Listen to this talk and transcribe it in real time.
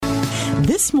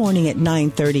This morning at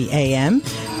 9:30 a.m.,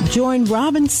 join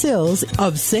Robin Sills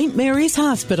of St. Mary's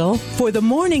Hospital for the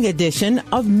morning edition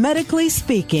of Medically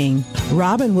Speaking.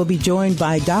 Robin will be joined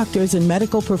by doctors and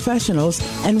medical professionals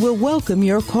and will welcome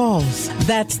your calls.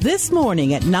 That's this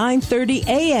morning at 9:30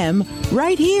 a.m.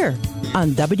 right here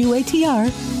on WATR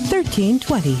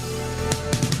 1320.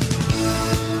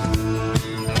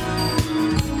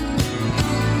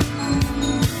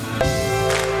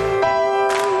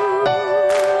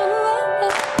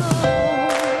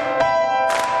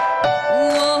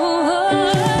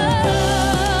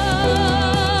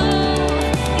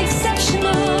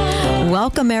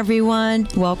 Welcome, everyone.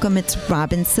 Welcome. It's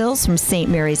Robin Sills from St.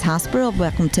 Mary's Hospital.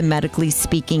 Welcome to Medically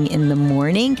Speaking in the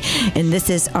Morning. And this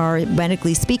is our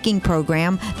Medically Speaking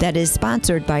program that is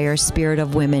sponsored by our Spirit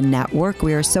of Women Network.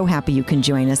 We are so happy you can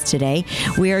join us today.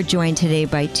 We are joined today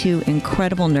by two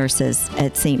incredible nurses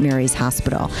at St. Mary's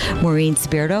Hospital. Maureen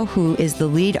Spirito, who is the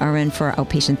lead RN for our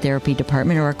outpatient therapy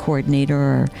department, or a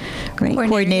coordinator,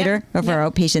 coordinator of our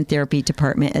outpatient therapy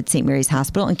department at St. Mary's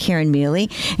Hospital, and Karen Mealy.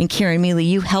 And Karen Mealy,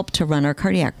 you helped to run our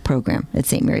cardiac program at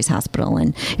St. Mary's Hospital,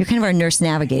 and you're kind of our nurse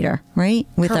navigator, right?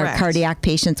 With Correct. Our cardiac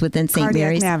patients within St.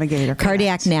 Mary's.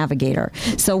 Cardiac navigator.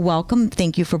 So welcome.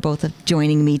 Thank you for both of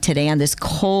joining me today on this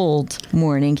cold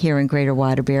morning here in Greater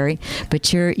Waterbury.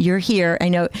 But you're here. I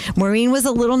know Maureen was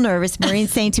a little nervous.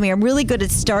 Maureen's saying to me, I'm really good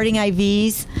at starting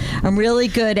IVs. I'm really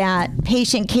good at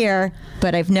patient care,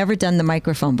 but I've never done the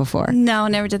microphone before. No,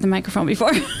 never did the microphone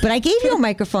before. But I gave you a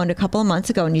microphone a couple of months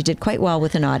ago, and you did quite well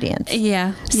with an audience.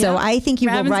 Yeah. So I think you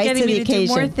will rise to the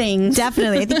occasion. Do more things.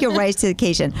 Definitely. I think you'll rise to the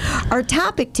occasion. Our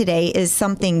topic today is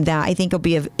something that I think will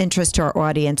be of interest to our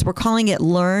audience. We're calling it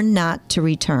Learn Not to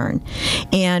Return.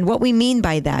 And what we mean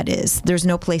by that is there's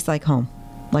no place like home.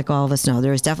 Like all of us know,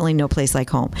 there is definitely no place like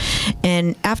home.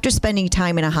 And after spending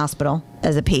time in a hospital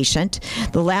as a patient,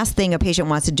 the last thing a patient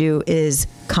wants to do is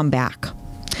come back.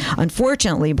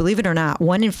 Unfortunately, believe it or not,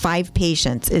 1 in 5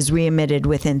 patients is readmitted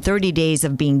within 30 days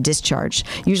of being discharged,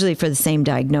 usually for the same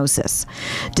diagnosis.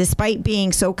 Despite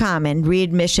being so common,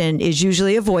 readmission is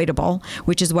usually avoidable,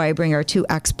 which is why I bring our two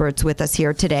experts with us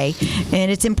here today.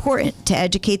 And it's important to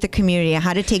educate the community on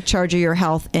how to take charge of your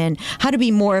health and how to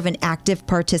be more of an active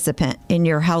participant in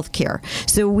your health care.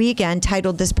 So we, again,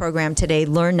 titled this program today,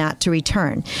 Learn Not to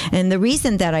Return. And the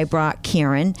reason that I brought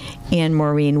Karen and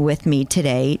Maureen with me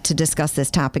today to discuss this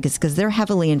topic is because they're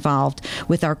heavily involved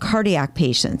with our cardiac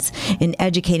patients in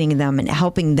educating them and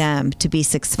helping them to be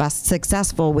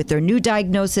successful with their new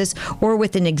diagnosis or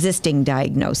with an existing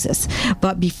diagnosis.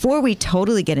 But before we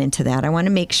totally get into that, I want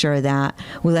to make sure that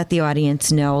we let the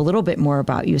audience know a little bit more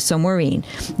about you. So Maureen,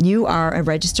 you are a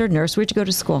registered nurse. Where'd you go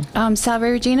to school? Salve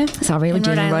Regina. Salve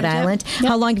Regina in Rhode Island. Yep.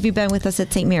 How long have you been with us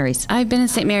at St. Mary's? I've been at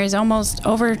St. Mary's almost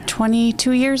over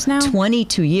 22 years now.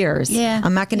 22 years. Yeah.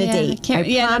 I'm not going to date.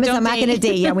 I promise I'm not going to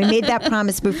date. Yeah, we made that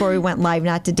promise before we went live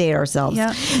not to date ourselves.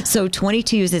 Yep. So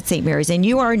 22 years at St. Mary's, and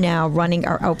you are now running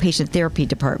our outpatient therapy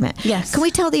department. Yes. Can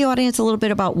we tell the audience a little bit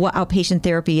about what outpatient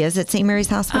therapy is at St. Mary's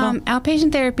Hospital?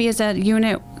 Outpatient therapy is a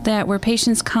unit where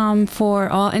patients come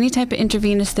for any type of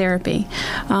intravenous therapy.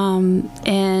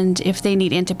 And if they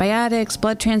need antibiotics,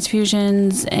 blood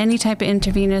transfusions, any type of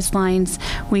intravenous lines,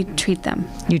 we treat them.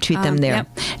 You treat them there. Yep.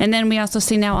 And then we also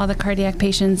see now all the cardiac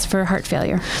patients for heart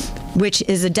failure. Which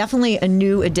is definitely a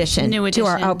new addition to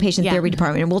our outpatient therapy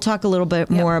department. And we'll talk a little bit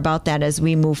more about that as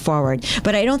we move forward.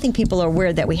 But I don't think people are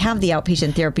aware that we have the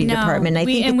outpatient therapy department.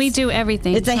 We do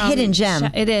everything. It's a hidden gem.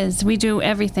 It is. We do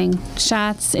everything.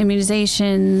 Shots,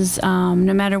 immunizations,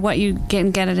 no matter what you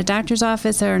get at a doctor's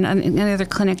office or any other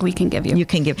clinic we can give you. You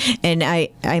can give. And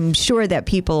I'm sure that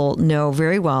people know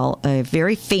very well a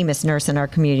very famous nurse in our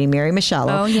community, Mary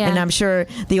Michello. Oh, yeah. And I'm sure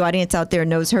the audience out there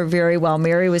knows her very well.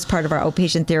 Mary was part of our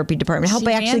outpatient therapy department. Helped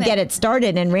actually get it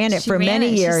started and ran it for many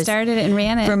years. She started it and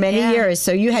ran it. For many years.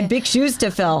 So you had big shoes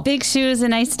to fill. Big shoes,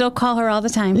 and I still call her all the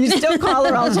time. You still call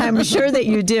her all the time. I'm sure that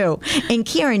you do. And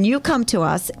Karen, you come to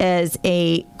us as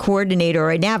a coordinator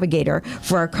or a navigator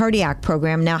for our cardiac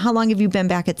program. Now, how long have you been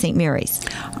back at St. Mary's?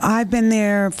 I've been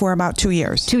there for about 2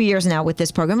 years. 2 years now with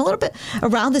this program. A little bit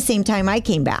around the same time I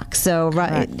came back. So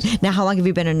now, how long have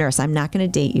you been a nurse? I'm not going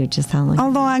to date you. Just how long? A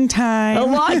long time. A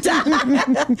long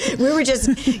time. We were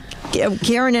just...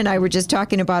 Karen and I were just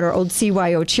talking about our old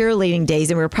CYO cheerleading days,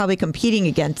 and we were probably competing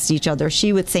against each other.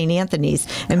 She with St. Anthony's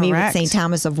and me with St.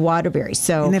 Thomas of Waterbury.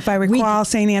 So, and if I recall,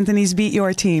 St. Anthony's beat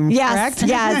your team. Yes, correct?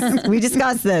 Yes, we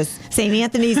discussed this. St.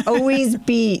 Anthony's always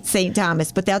beat St.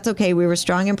 Thomas, but that's okay. We were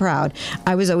strong and proud.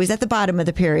 I was always at the bottom of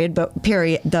the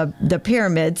the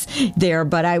pyramids there,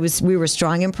 but we were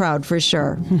strong and proud for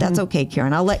sure. That's okay,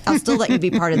 Karen. I'll still let you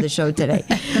be part of the show today.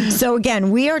 So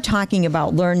again, we are talking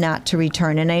about learn not to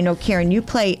return, and I know, Karen, you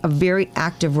play a very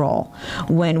active role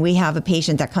when we have a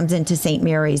patient that comes into St.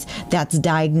 Mary's that's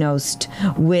diagnosed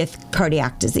with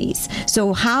cardiac disease.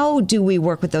 So how do we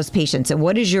work with those patients, and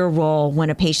what is your role when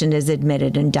a patient is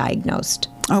admitted and diagnosed?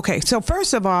 Okay, so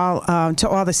first of all, to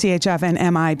all the CHF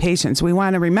and MI patients, we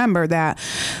want to remember that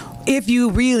if you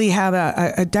really have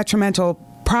a detrimental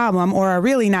problem or are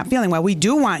really not feeling well, we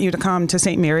do want you to come to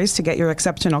St. Mary's to get your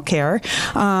exceptional care.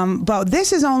 But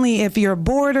this is only if you're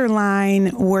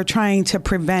borderline, we're trying to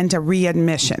prevent a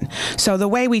readmission. So the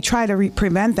way we try to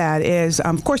prevent that is,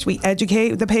 of course, we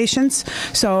educate the patients.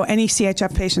 So any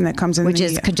CHF patient that comes in, which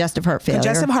is congestive heart failure.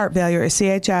 Congestive heart failure is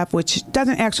CHF, which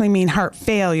doesn't actually mean heart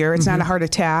failure. It's not a heart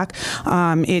attack.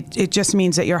 It just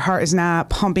means that your heart is not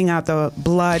pumping out the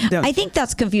blood. I think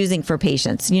that's confusing for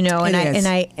patients, and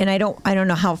I don't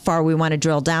know how far we want to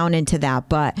drill down into that,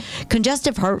 but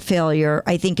congestive heart failure,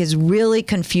 I think, is really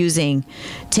confusing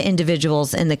to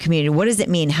individuals in the community. What does it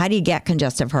mean? How do you get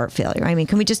congestive heart failure? I mean,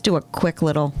 can we just do a quick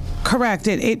little? Correct.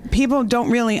 People don't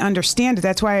really understand it.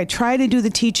 That's why I try to do the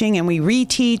teaching and we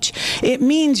reteach. It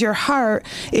means your heart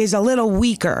is a little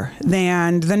weaker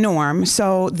than the norm.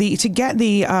 So to get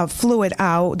the fluid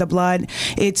out, the blood,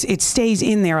 it stays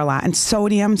in there a lot. And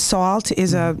sodium, salt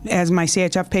is as my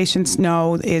CHF patients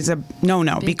know, is a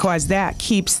no-no, because that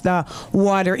keeps the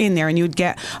water in there, and you'd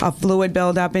get a fluid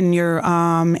buildup in your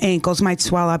ankles might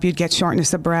swell up, you'd get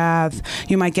shortness of breath,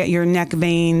 you might get your neck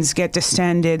veins get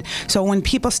distended. So when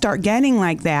people start getting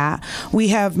like that, we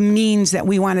have means that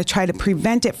we want to try to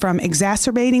prevent it from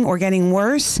exacerbating or getting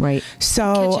worse. Right.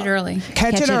 So catch it early.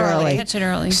 Catch it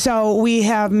early. So we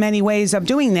have many ways of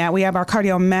doing that. We have our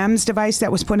CardioMEMS device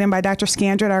that was put in by Dr.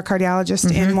 Scandrett, our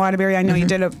cardiologist in Waterbury. I know you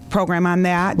did a program on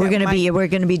that. We're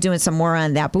going to be doing some more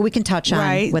on that, but we can touch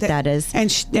on what that is.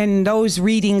 And those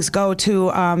readings go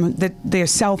to their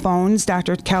cell phones,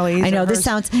 Dr. Kelly's. I know this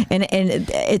sounds and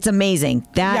it's amazing.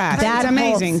 That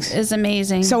amazing. Is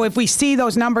amazing. So if we see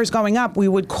those numbers going up, we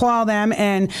would call them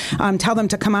and tell them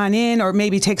to come on in, or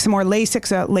maybe take some more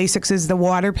Lasix. Lasix is the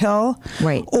water pill,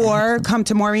 right? Or come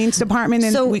to Maureen's department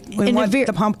and what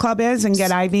the pump club is and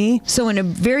get IV. So in a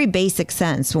very basic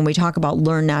sense, when we talk about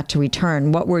learn not to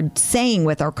return, what we're saying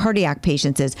with our cardiac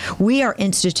patients is we are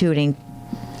instituting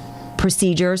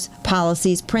procedures,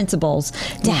 policies, principles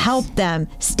to help them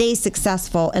stay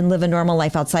successful and live a normal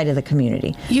life outside of the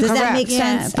community. Does that make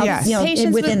sense?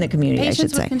 Yes. Within the community, I should say.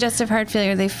 Patients with congestive heart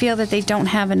failure, they feel that they don't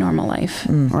have a normal life.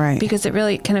 Right. Because it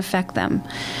really can affect them.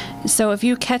 So if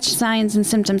you catch signs and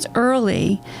symptoms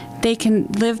early, they can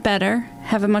live better,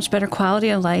 have a much better quality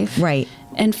of life. Right.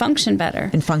 And function better.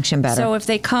 So if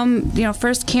they come,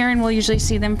 first Karen will usually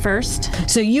see them first.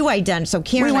 So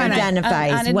Karen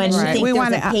identifies when you think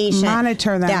there's a patient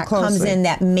monitor them that closely. comes in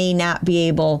that may not be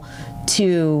able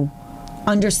to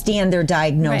understand their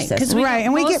diagnosis. Right.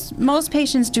 And most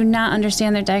patients do not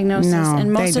understand their diagnosis,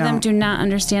 and most of them do not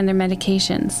understand their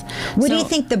medications. What do you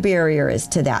think the barrier is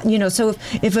to that? So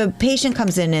if a patient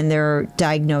comes in and they're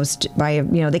diagnosed by,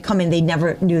 they come in, they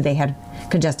never knew they had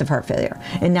congestive heart failure,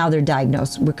 and now they're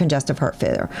diagnosed with congestive heart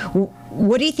failure.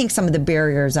 What do you think some of the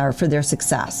barriers are for their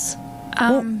success?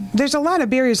 There's a lot of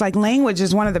barriers, like language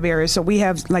is one of the barriers. So we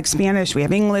have like Spanish, we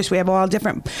have English, we have all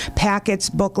different packets,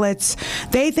 booklets.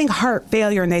 They think heart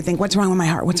failure and they think, what's wrong with my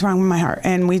heart? What's wrong with my heart?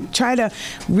 And we try to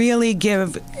really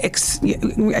give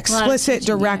explicit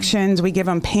directions. We give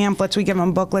them pamphlets, we give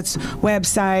them booklets,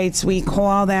 websites, we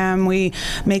call them, we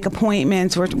make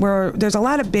appointments. There's a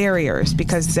lot of barriers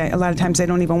because a lot of times they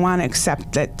don't even want to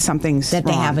accept that something's wrong.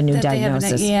 They have a new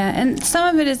diagnosis. And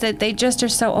some of it is that they just are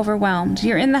so overwhelmed.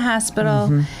 You're in the hospital,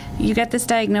 you get this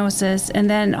diagnosis, and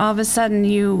then all of a sudden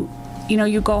you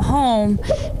go home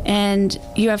and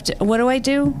you have to, what do I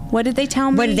do? What did they tell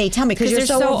me? What did they tell me? Because you're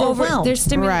so overwhelmed.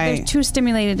 They're too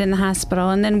stimulated in the hospital,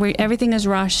 and then everything is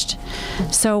rushed.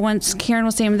 So once Karen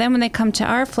will see them, then when they come to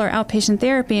our floor, outpatient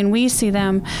therapy, and we see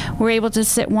them, we're able to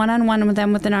sit one-on-one with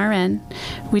them with an RN.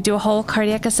 We do a whole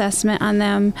cardiac assessment on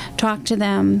them, talk to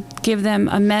them, give them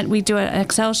we do an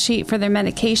Excel sheet for their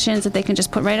medications that they can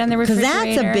just put right on the refrigerator.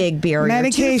 Because that's a big barrier.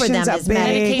 Medication's for them a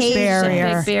big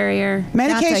barrier. Big barrier.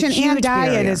 Medication and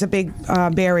diet barrier. is a big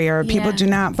barrier. People do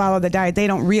not follow the diet. They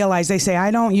don't realize. They say,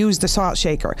 I don't use the salt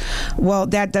shaker. Well,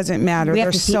 that doesn't matter.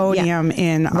 There's sodium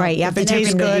in. Right. You have if to it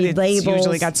tastes good, it's labels.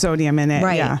 usually got sodium in it.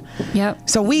 Right. Yeah. Yep.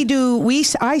 So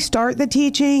I start the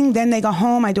teaching, then they go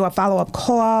home. I do a follow-up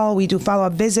call. We do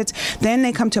follow-up visits. Then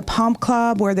they come to Pump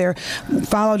Club where they're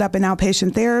followed up in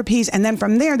outpatient therapies, and then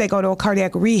from there they go to a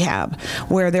cardiac rehab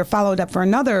where they're followed up for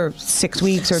another 6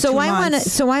 weeks or 2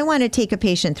 months. I want to take a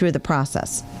patient through the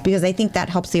process because I think that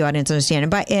helps the audience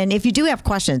understand. And if you do have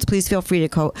questions, please feel free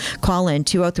to call in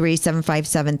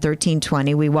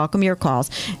 203-757-1320. We welcome your calls.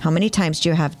 How many times do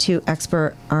you have two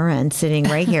expert RNs sitting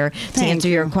right here to answer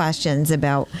your questions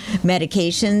about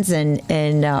medications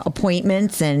and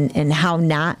appointments and how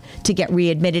not to get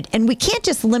readmitted? And we can't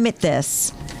just limit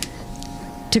this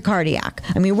to cardiac.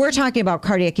 I mean, we're talking about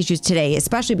cardiac issues today,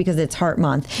 especially because it's Heart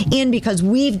Month and because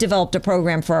we've developed a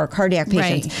program for our cardiac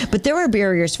patients. Right. But there are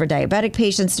barriers for diabetic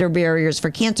patients. There are barriers for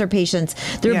cancer patients.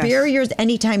 There are barriers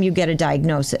anytime you get a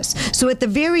diagnosis. So at the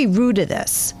very root of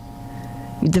this,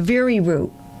 the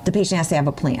patient has to have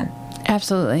a plan.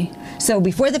 Absolutely. So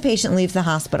before the patient leaves the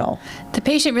hospital, The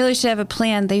patient really should have a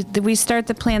plan. We start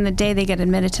the plan the day they get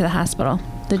admitted to the hospital.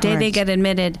 The day they get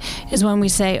admitted is when we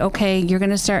say, okay, we're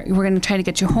going to try to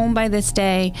get you home by this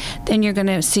day. Then you're going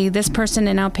to see this person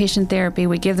in outpatient therapy.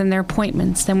 We give them their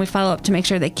appointments. Then we follow up to make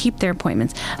sure they keep their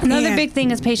appointments. Another big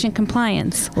thing is patient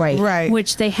compliance. right.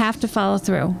 Which they have to follow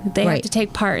through. They have to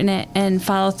take part in it and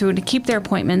follow through to keep their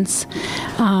appointments.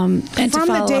 And from to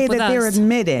follow the day up with that they're us.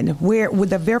 admitted, with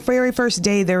the very first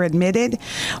day they're admitted,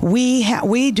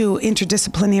 we do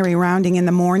interdisciplinary rounding in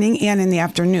the morning and in the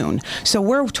afternoon. So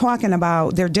we're talking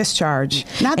about their discharge.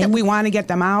 Not that we want to get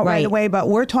them out right away, but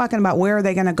we're talking about where are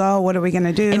they going to go, what are we going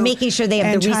to do, and making sure they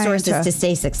have the resources to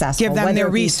stay successful. Give them whether their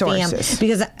it be resources.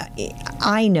 Because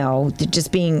I know that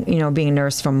just being a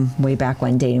nurse from way back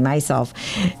when, dating myself,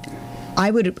 I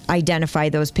would identify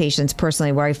those patients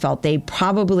personally where I felt they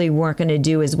probably weren't going to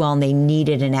do as well and they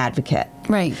needed an advocate.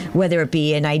 Right. Whether it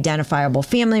be an identifiable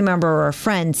family member or a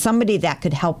friend, somebody that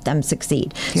could help them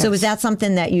succeed. Yes. So is that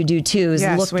something that you do too, is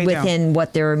look within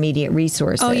what their immediate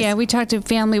resources? Oh, yeah. We talk to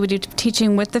family. We do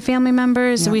teaching with the family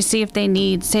members. So we see if they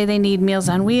need Meals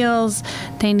on Wheels,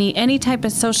 they need any type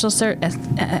of social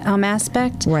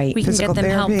aspect. Right. We can Physical get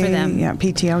them therapy, help for them. Yeah,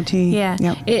 PTOT. Yeah.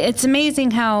 Yep. It's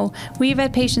amazing how we've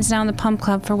had patients now in the Pump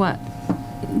Club for what?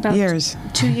 About Years.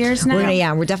 2 years now?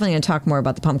 We're definitely going to talk more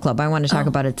about the Pump Club. I want to talk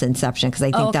about its inception because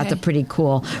I think that's a pretty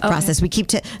cool process. We keep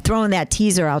throwing that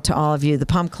teaser out to all of you, the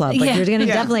Pump Club, but you're going to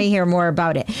definitely hear more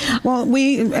about it. Well,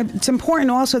 it's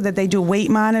important also that they do weight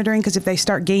monitoring because if they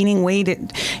start gaining weight,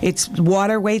 it's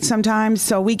water weight sometimes.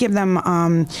 So we give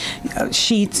them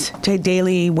sheets to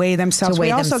daily weigh themselves.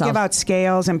 We also give out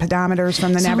scales and pedometers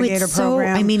from the Navigator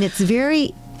program.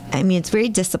 It's very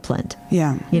disciplined.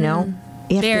 Yeah. You know?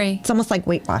 Very. It's almost like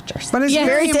Weight Watchers. But it's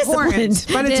very disciplined. important.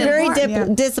 But it's very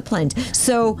important, disciplined.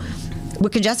 So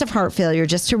with congestive heart failure,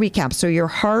 just to recap, so your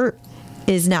heart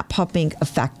is not pumping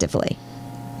effectively.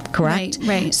 Correct?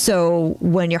 Right. So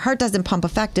when your heart doesn't pump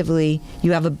effectively,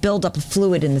 you have a buildup of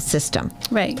fluid in the system.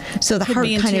 Right. So the heart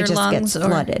kind of just gets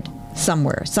flooded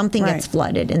somewhere. Something gets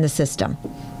flooded in the system.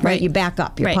 Right? You back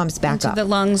up. Your pumps back up. The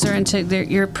lungs or into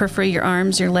your periphery, your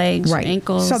arms, your legs, your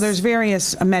ankles. So there's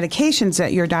various medications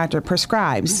that your doctor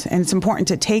prescribes, and it's important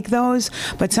to take those,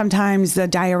 but sometimes the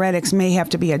diuretics may have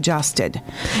to be adjusted.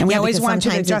 And we always want to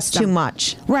adjust too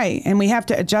much. Right, and we have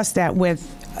to adjust that with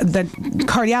the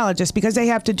cardiologist because they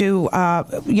have to do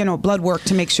blood work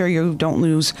to make sure you don't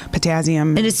lose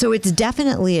potassium. And so it's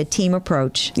definitely a team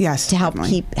approach to help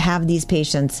have these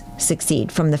patients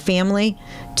succeed, from the family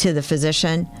to the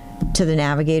physician to the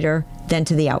navigator, then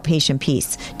to the outpatient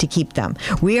piece to keep them.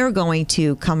 We are going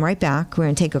to come right back. We're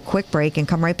going to take a quick break and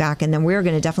come right back, and then we're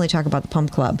going to definitely talk about the Pump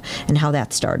Club and how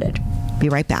that started. Be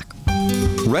right back.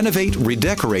 Renovate,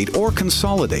 redecorate, or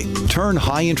consolidate. Turn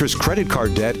high-interest credit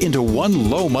card debt into one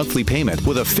low monthly payment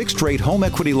with a fixed-rate home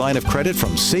equity line of credit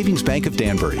from Savings Bank of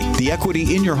Danbury. The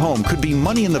equity in your home could be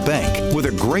money in the bank with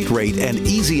a great rate and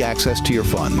easy access to your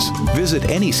funds. Visit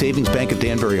any Savings Bank of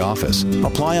Danbury office.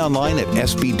 Apply online at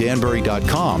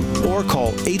sbdanbury.com or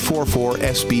call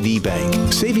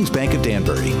 844-SBD-BANK. Savings Bank of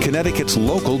Danbury, Connecticut's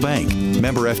local bank.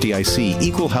 Member FDIC,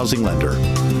 Equal Housing Lender.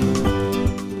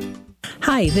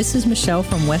 Hi, this is Michelle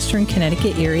from Western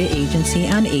Connecticut Area Agency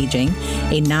on Aging,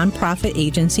 a nonprofit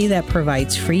agency that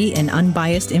provides free and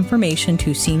unbiased information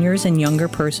to seniors and younger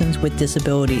persons with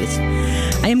disabilities.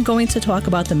 I am going to talk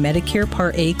about the Medicare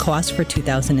Part A costs for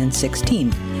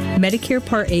 2016. Medicare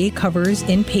Part A covers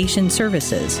inpatient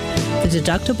services. The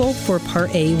deductible for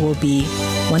Part A will be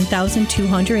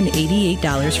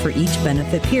 $1,288 for each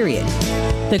benefit period.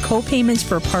 The co-payments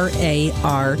for Part A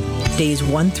are days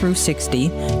 1 through 60.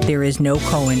 There is no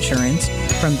co-insurance.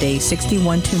 From day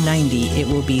 61 to 90, it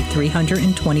will be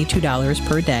 $322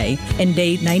 per day. And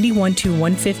day 91 to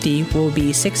 150 will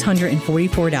be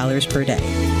 $644 per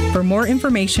day. For more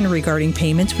information regarding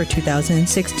payments for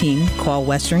 2016, call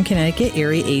Western Connecticut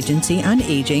Area Agency on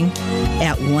Aging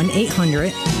at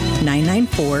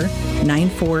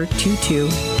 1-800-994-9422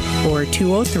 or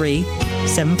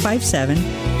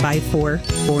 203-757-5449.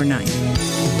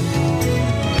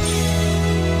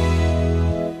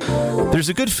 There's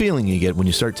a good feeling you get when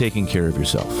you start taking care of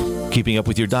yourself. Keeping up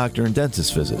with your doctor and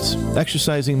dentist visits,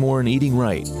 exercising more and eating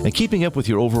right, and keeping up with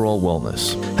your overall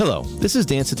wellness. Hello, this is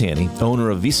Dan Satani, owner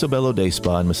of Visabello Day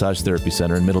Spa and Massage Therapy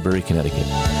Center in Middlebury, Connecticut.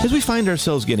 As we find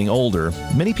ourselves getting older,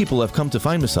 many people have come to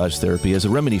find massage therapy as a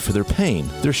remedy for their pain,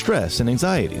 their stress, and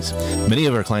anxieties. Many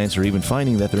of our clients are even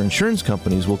finding that their insurance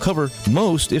companies will cover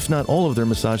most, if not all, of their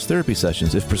massage therapy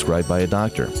sessions if prescribed by a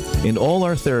doctor. And all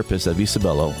our therapists at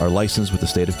Visabello are licensed with the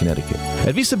state of Connecticut.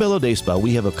 At Visabello Day Spa,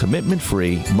 we have a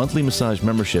commitment-free monthly massage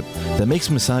membership that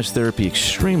makes massage therapy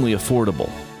extremely affordable.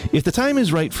 If the time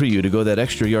is right for you to go that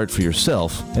extra yard for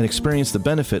yourself and experience the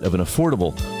benefit of an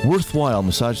affordable, worthwhile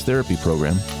massage therapy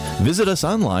program, visit us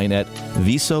online at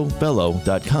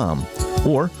visobello.com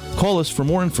or call us for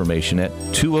more information at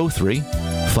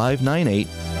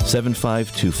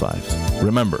 203-598-7525.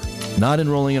 Remember, not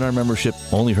enrolling in our membership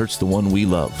only hurts the one we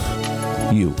love,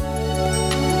 you.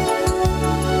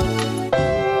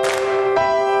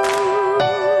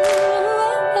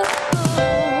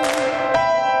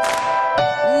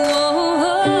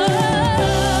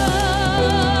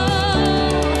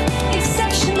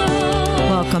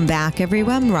 Welcome back,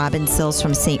 everyone. Robin Sills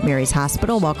from St. Mary's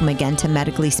Hospital. Welcome again to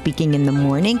Medically Speaking in the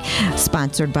Morning,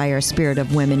 sponsored by our Spirit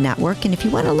of Women Network. And if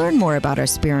you want to learn more about our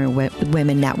Spirit of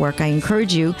Women Network, I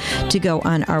encourage you to go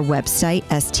on our website,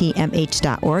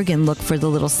 stmh.org, and look for the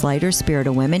little slider, Spirit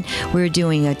of Women. We're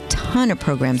doing a ton of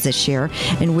programs this year,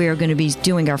 and we're going to be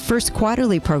doing our first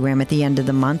quarterly program at the end of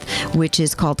the month, which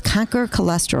is called Conquer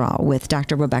Cholesterol with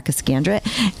Dr. Rebecca Scandrett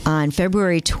on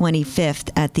February 25th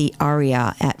at the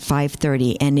Aria at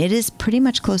 5:30. And it is pretty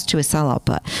much close to a sellout,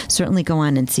 but certainly go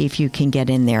on and see if you can get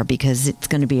in there because it's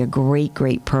going to be a great,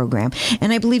 great program.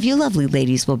 And I believe you lovely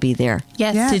ladies will be there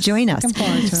to join us.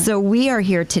 So we are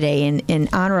here today in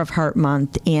honor of Heart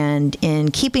Month and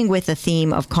in keeping with the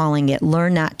theme of calling it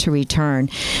Learn Not to Return.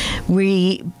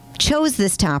 We chose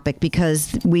this topic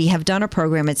because we have done a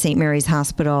program at St. Mary's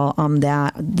Hospital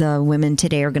that the women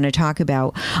today are going to talk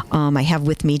about. I have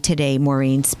with me today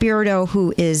Maureen Spirito,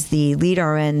 who is the lead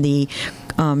RN,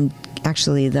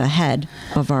 actually the head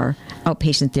of our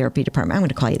outpatient therapy department. I'm going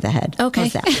to call you the head. Okay.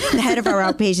 How's that? The head of our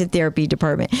outpatient therapy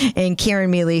department. And Karen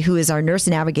Mealy, who is our nurse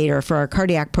navigator for our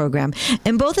cardiac program.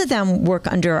 And both of them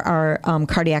work under our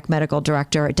cardiac medical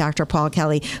director, Dr. Paul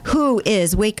Kelly, who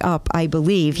is, wake up, I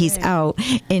believe. He's out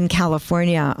in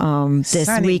California this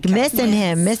week.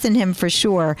 Missing him for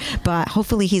sure. But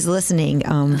hopefully he's listening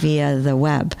via the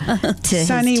web to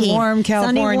sunny, his team. warm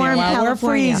California. While we're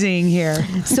freezing here.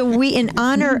 So we, in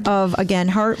honor of, again,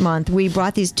 Heart Month, we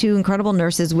brought these two incredible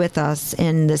nurses with us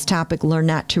in this topic, Learn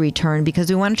Not to Return, because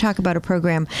we want to talk about a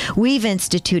program we've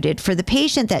instituted for the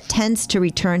patient that tends to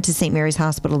return to St. Mary's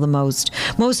Hospital the most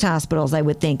hospitals, I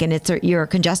would think, and it's your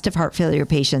congestive heart failure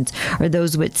patients or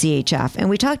those with CHF. And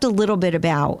we talked a little bit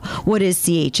about what is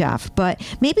CHF, but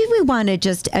maybe we want to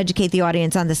just educate the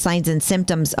audience on the signs and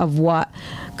symptoms of what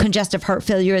congestive heart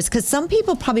failure is, because some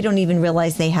people probably don't even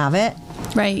realize they have it.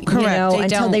 Right. Correct.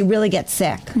 Until they really get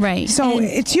sick. Right. So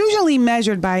it's usually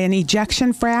measured by an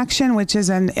ejection fraction, which is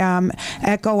an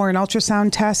echo or an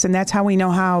ultrasound test, and that's how we know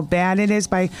how bad it is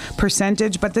by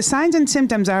percentage. But the signs and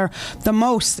symptoms are the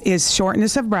most is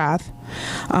shortness of breath.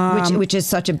 Which is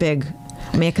such a big...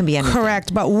 I mean, it can be anything.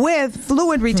 Correct, but with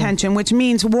fluid retention, which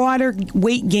means water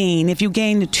weight gain. If you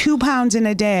gain 2 pounds in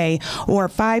a day or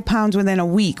 5 pounds within a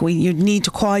week, you need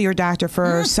to call your doctor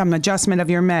for some adjustment of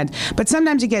your med. But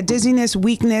sometimes you get dizziness,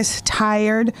 weakness,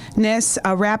 tiredness,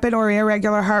 a rapid or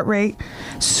irregular heart rate.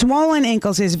 Swollen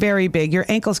ankles is very big. Your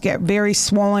ankles get very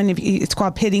swollen. It's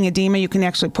called pitting edema. You can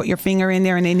actually put your finger in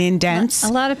there and it indents.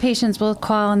 A lot of patients will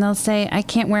call and they'll say, I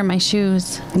can't wear my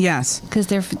shoes. Yes.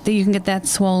 Because you can get that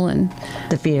swollen.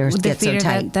 The feet get so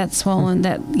tight. That's swollen.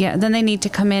 Then they need to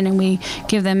come in and we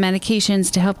give them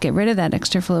medications to help get rid of that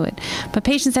extra fluid. But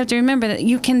patients have to remember that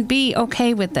you can be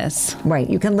okay with this. Right.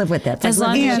 You can live with it. As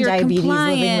long as you're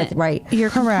compliant.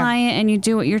 You're compliant and you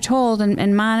do what you're told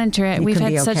and monitor it. We've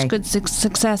had such good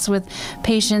success with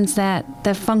patients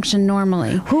that function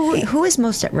normally. Who is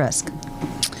most at risk?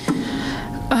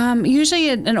 Usually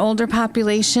an older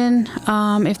population,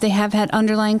 if they have had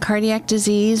underlying cardiac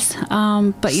disease.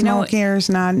 But smokers,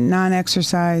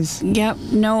 non-exercise. Yep.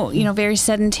 No, very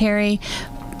sedentary.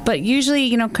 But usually,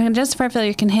 congestive heart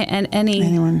failure can hit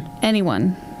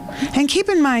anyone. And keep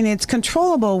in mind, it's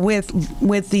controllable with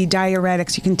the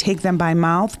diuretics. You can take them by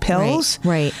mouth, pills.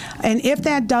 Right. And if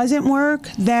that doesn't work,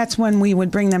 that's when we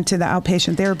would bring them to the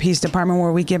outpatient therapies department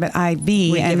where we give it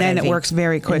IV, and then it works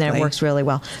very quickly. And then it works really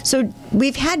well. So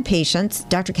we've had patients,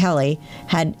 Dr.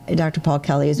 Paul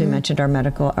Kelly, as we mentioned,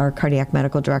 our cardiac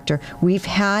medical director. We've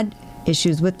had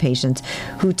issues with patients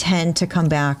who tend to come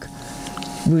back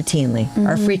routinely,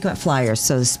 are frequent flyers,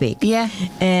 so to speak. Yeah.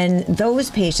 And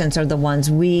those patients are the ones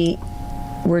we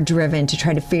were driven to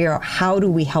try to figure out how do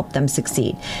we help them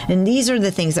succeed. And these are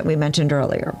the things that we mentioned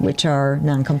earlier, which are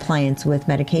non-compliance with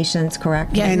medications,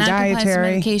 correct? Yeah, and non-compliance dietary.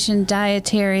 with medication,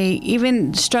 dietary,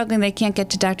 even struggling, they can't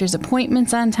get to doctor's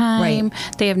appointments on time.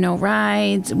 Right. They have no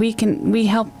rides. We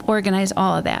help organize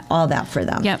all of that. All that for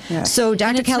them. Yep. Yeah. So Dr.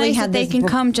 And it's Kelly nice had that they this can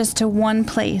book- come just to one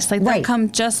place. Like Right. they'll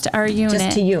come just to our unit.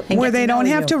 just to you. And Where get they to don't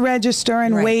know have you. to register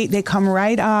and Right. wait. They come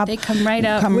right up. They come right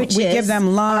up. We Which give is them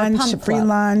our lunch, pump free club,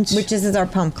 lunch. which is our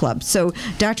pump club. So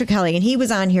Dr. Kelly, and he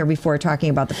was on here before talking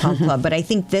about the pump club, but I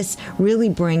think this really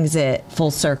brings it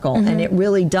full circle, and it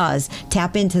really does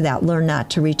tap into that learn not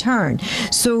to return.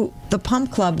 So the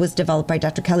pump club was developed by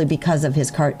Dr. Kelly because of his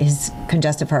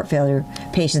congestive heart failure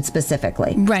patients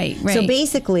specifically. Right. So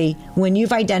basically, when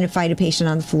you've identified a patient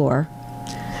on the floor,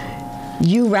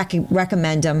 you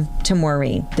recommend them to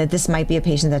Maureen, that this might be a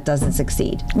patient that doesn't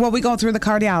succeed. Well, we go through the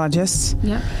cardiologists.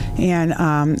 Yep.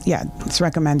 And it's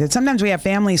recommended. Sometimes we have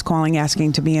families calling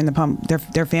asking to be in the pump,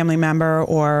 their family member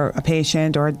or a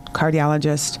patient or a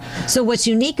cardiologist. So what's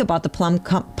unique about the Pump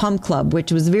Club,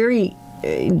 which was very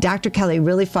Dr. Kelly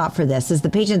really fought for this, is the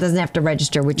patient doesn't have to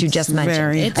register, which you just mentioned.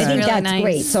 very It's I think really that's nice.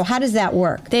 great. So how does that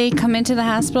work? They come into the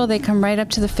hospital. They come right up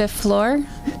to the 5th floor.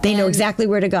 They know and exactly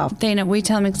where to go. They know. We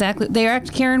tell them exactly.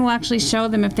 Karen will actually show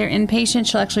them if they're inpatient.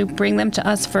 She'll actually bring them to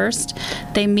us first.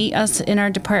 They meet us in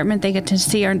our department. They get to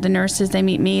see the nurses. They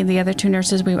meet me, the other 2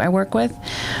 nurses I work with,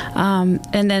 and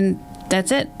then that's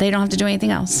it. They don't have to do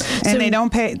anything else. And they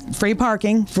don't pay free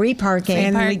parking. Free parking.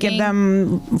 And we give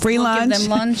them free We'll lunch. give them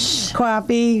lunch,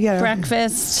 coffee.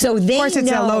 breakfast. So they course, it's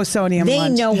a know, low sodium They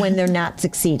lunch. know when they're not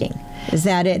succeeding. Is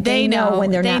that it? They know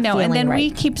when they're not feeling and then right.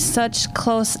 we keep such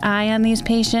close eye on these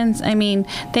patients. I mean,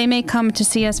 they may come to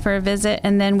see us for a visit,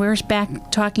 and then we're back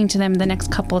talking to them the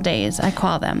next couple of days. I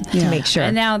call them to make sure.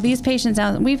 And now these patients,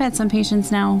 we've had some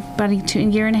patients now about a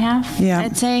year and a half, Yeah.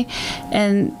 I'd say,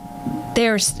 and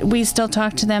we still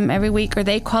talk to them every week, or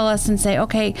they call us and say,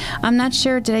 okay, I'm not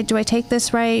sure, do I take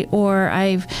this right, or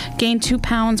I've gained 2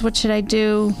 pounds, what should I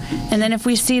do? And then if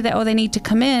we see that, they need to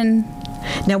come in.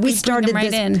 Now we bring started them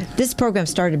right in. This program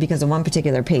started because of one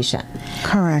particular patient.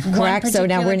 Correct. Correct. So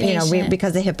now we're particular patient.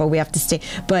 because of HIPAA we have to stay.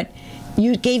 But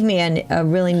you gave me a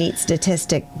really neat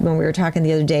statistic when we were talking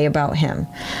the other day about him.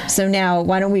 So now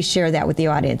why don't we share that with the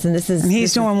audience? And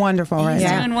He's doing wonderful right He's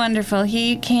now. doing wonderful.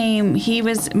 He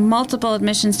was multiple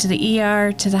admissions to the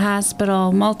ER, to the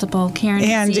hospital, multiple. Karen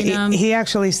And had seen him. he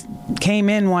actually came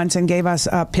in once and gave us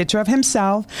a picture of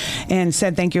himself and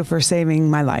said, "Thank you for saving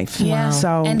my life." Yeah.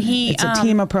 So and it's a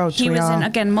team approach. He was in,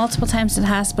 again, multiple times to the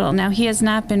hospital. Now, he has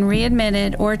not been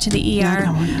readmitted or to the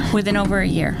ER within over a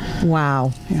year.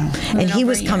 Wow. Yeah. And he over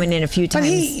was a year. coming in a few times.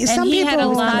 But some he people had a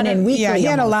lot coming in of- weekly he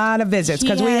had a almost. lot of visits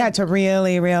because we had to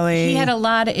really. He had a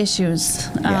lot of issues,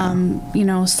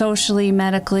 socially,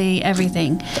 medically,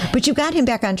 everything. But you got him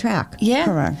back on track. Yeah.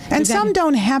 Correct. And some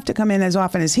don't have to come in as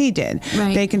often as he did.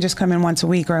 Right. They can just come in once a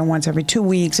week or once every 2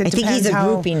 weeks. It I think depends he's a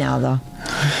how, groupie now, though.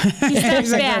 He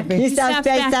stops back. He stops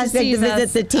back to see visit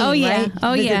us. the team, Oh, yeah. right?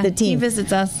 Oh, Visit yeah. the team. He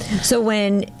visits us. So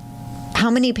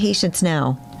how many patients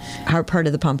now are part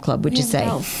of the Pump Club, would you say?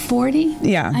 About 40?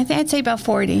 Yeah. I'd say about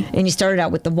 40. And you started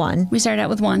out with the one. We started out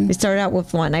with one. We started out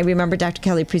with one. I remember Dr.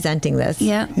 Kelly presenting this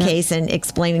case and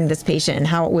explaining this patient and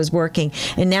how it was working.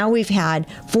 And now we've had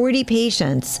 40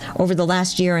 patients over the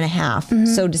last year and a half,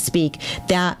 so to speak,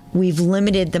 that we've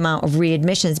limited the amount of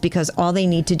readmissions because all they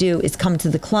need to do is come to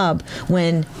the club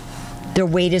when their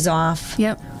weight is off.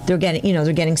 Yep. They're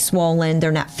getting swollen.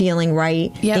 They're not feeling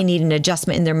right. Yep. They need an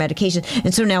adjustment in their medication.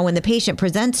 And so now when the patient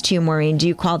presents to you, Maureen, do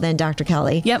you call then Dr.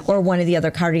 Kelly? Yep. Or one of the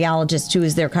other cardiologists who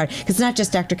is their because it's not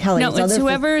just Dr. Kelly. No, it's other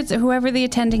whoever the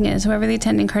attending is, whoever the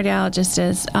attending cardiologist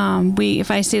is. If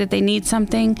I see that they need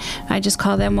something, I just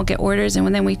call them. We'll get orders,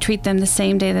 and then we treat them the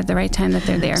same day at the right time that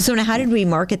they're there. So now how did we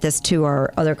market this to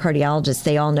our other cardiologists?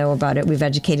 They all know about it. We've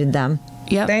educated them.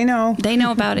 Yep. They know. They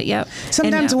know about it. Yep.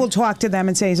 Sometimes And, we'll talk to them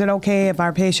and say, is it okay if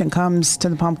our patient comes to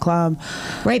the pump club?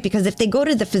 Right, because if they go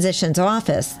to the physician's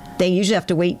office, they usually have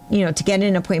to wait, to get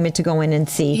an appointment to go in and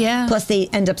see. Yeah. Plus, they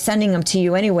end up sending them to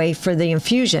you anyway for the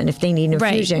infusion if they need an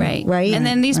infusion. Right. And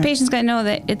then these patients got to know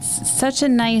that it's such a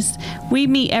nice. We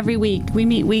meet every week. We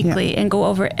meet weekly and go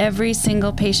over every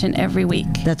single patient every week.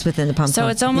 That's within the pump So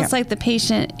club. it's almost like the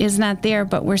patient is not there,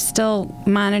 but we're still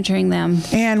monitoring them.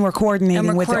 And we're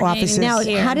coordinating with the offices. Now,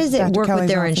 here. how does it Dr. work with Kelly's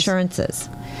their office. insurances?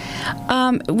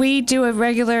 We do a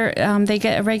regular. They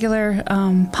get a regular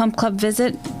pump club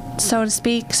visit, so to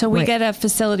speak. So we Right. get a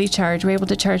facility charge. We're able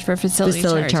to charge for a facility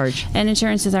charge. and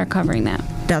insurances are covering that.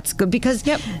 That's good because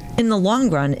in the long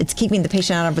run, it's keeping the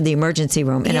patient out of the emergency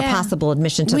room and a Yeah. possible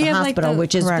admission to We the have, like, hospital, the-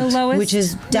 which is Correct. The lowest which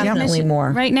is definitely readmission.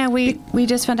 more. Right now, we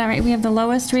just found out. Right, we have the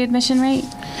lowest readmission rate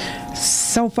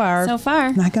So far. so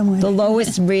far. Knock on wood. The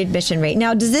lowest readmission rate.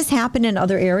 Now, does this happen in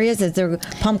other areas? Is there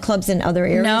pump clubs in other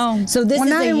areas? No. So this Well,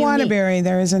 is not a in unique. Waterbury.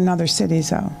 There is in other cities,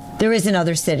 though. There is in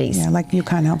other cities. Yeah, like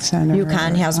UConn Health Center.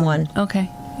 UConn has one. Okay.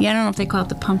 Yeah, I don't know if they call it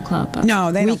the pump club. But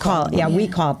No, they We don't call it. Yeah, we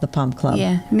call it the pump club.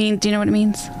 Yeah. Do you know what it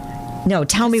means? No,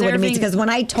 tell me what it means, Serving- because when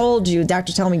I told you,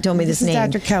 Dr. Tell me told me this This is name.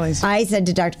 Dr. Kelly's. I said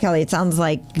to Dr. Kelly, it sounds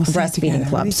like We'll say it breastfeeding together.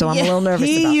 club, Ready? so I'm a little nervous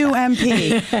about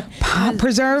that. PUMP.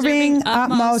 Preserving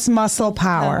utmost muscle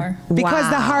power. Because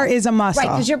the Wow. heart is a muscle. Right,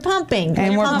 because you're pumping.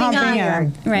 And You're we're pumping iron.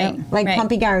 iron. Right. Like right.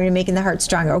 pumping iron and making the heart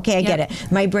stronger. Okay, I get Yep.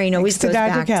 it. My brain always Thanks to goes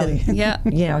Dr. back Kelly. to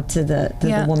Yeah. to the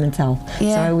Yeah. woman's health. So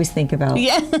Yeah. I always think about.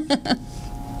 Yeah.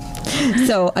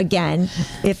 So again,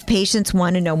 if patients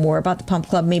want to know more about the pump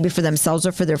club, maybe for themselves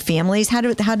or for their families, how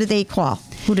do they call?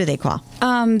 Who do they call?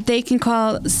 They can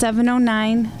call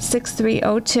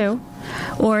 709-6302,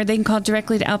 or they can call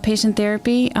directly to outpatient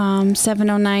therapy,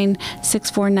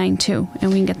 709-6492,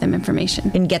 and we can get them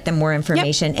information. And get them more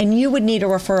information. And you would need a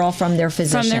referral from their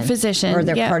physician. From their physician. Or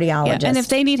their Yep, cardiologist. yep. And if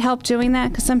they need help doing that,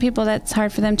 because some people that's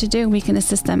hard for them to do, we can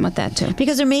assist them with that too.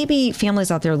 because there may be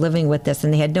families out there living with this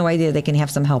and they had no idea they can have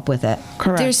some help with it.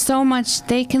 Correct. There's so much,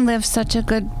 they can live such a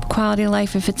good quality of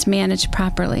life if it's managed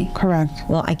properly. Correct.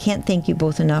 Well, I can't thank you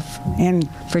both enough. And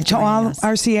For to joining all us.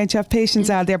 our CHF patients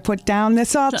out there, put down the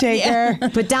salt shaker.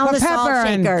 Put down Put the salt pepper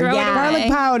and shaker. Throw it Yeah. garlic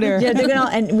powder. Yeah, they're gonna.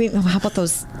 And how about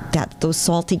those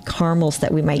salty caramels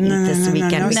that we might eat this no,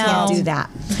 weekend? no, We can't no. do that.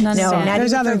 None of No, that. not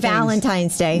There's even other for things.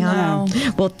 Valentine's Day, huh? No.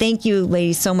 Well, thank you,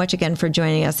 ladies, so much again for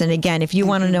joining us. And again, if you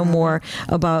want to know more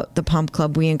about the Pump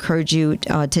Club, we encourage you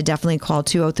to definitely call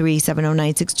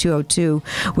 203-709-6202,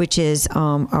 which is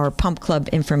our Pump Club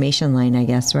information line, I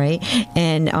guess, right?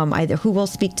 And either who will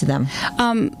speak to them?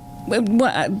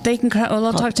 They can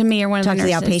they'll talk to me or one Talk of to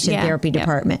the the nurses. outpatient Yeah, therapy yeah,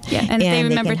 department. Yeah, and if they And they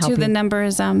remember can help too, the you. number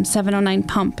is 709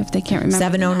 pump if they can't remember.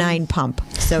 709 Pump.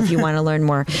 So if you want to learn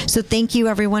more. So thank you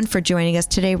everyone for joining us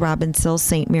today. Robin Sills,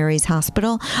 St. Mary's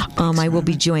Hospital. I will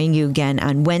be joining you again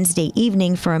on Wednesday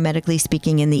evening for a Medically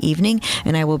Speaking in the evening.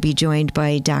 And I will be joined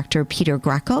by Dr. Peter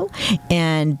Greco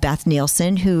and Beth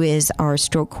Nielsen, who is our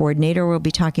stroke coordinator. We'll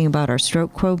be talking about our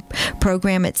stroke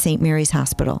program at St. Mary's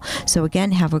Hospital. So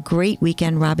again, have a great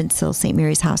weekend. Robin Sills, St.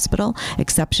 Mary's Hospital.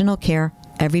 Exceptional care,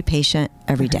 every patient,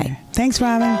 every day. Thanks,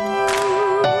 Robin.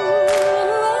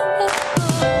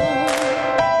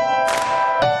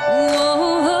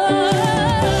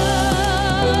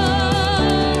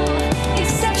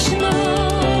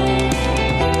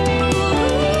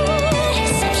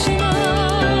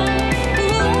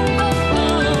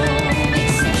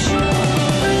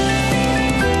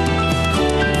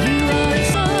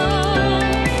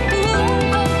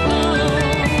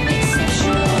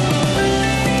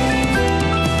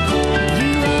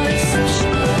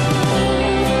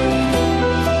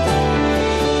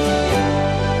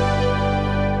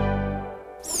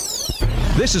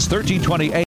 This is 1320 AM.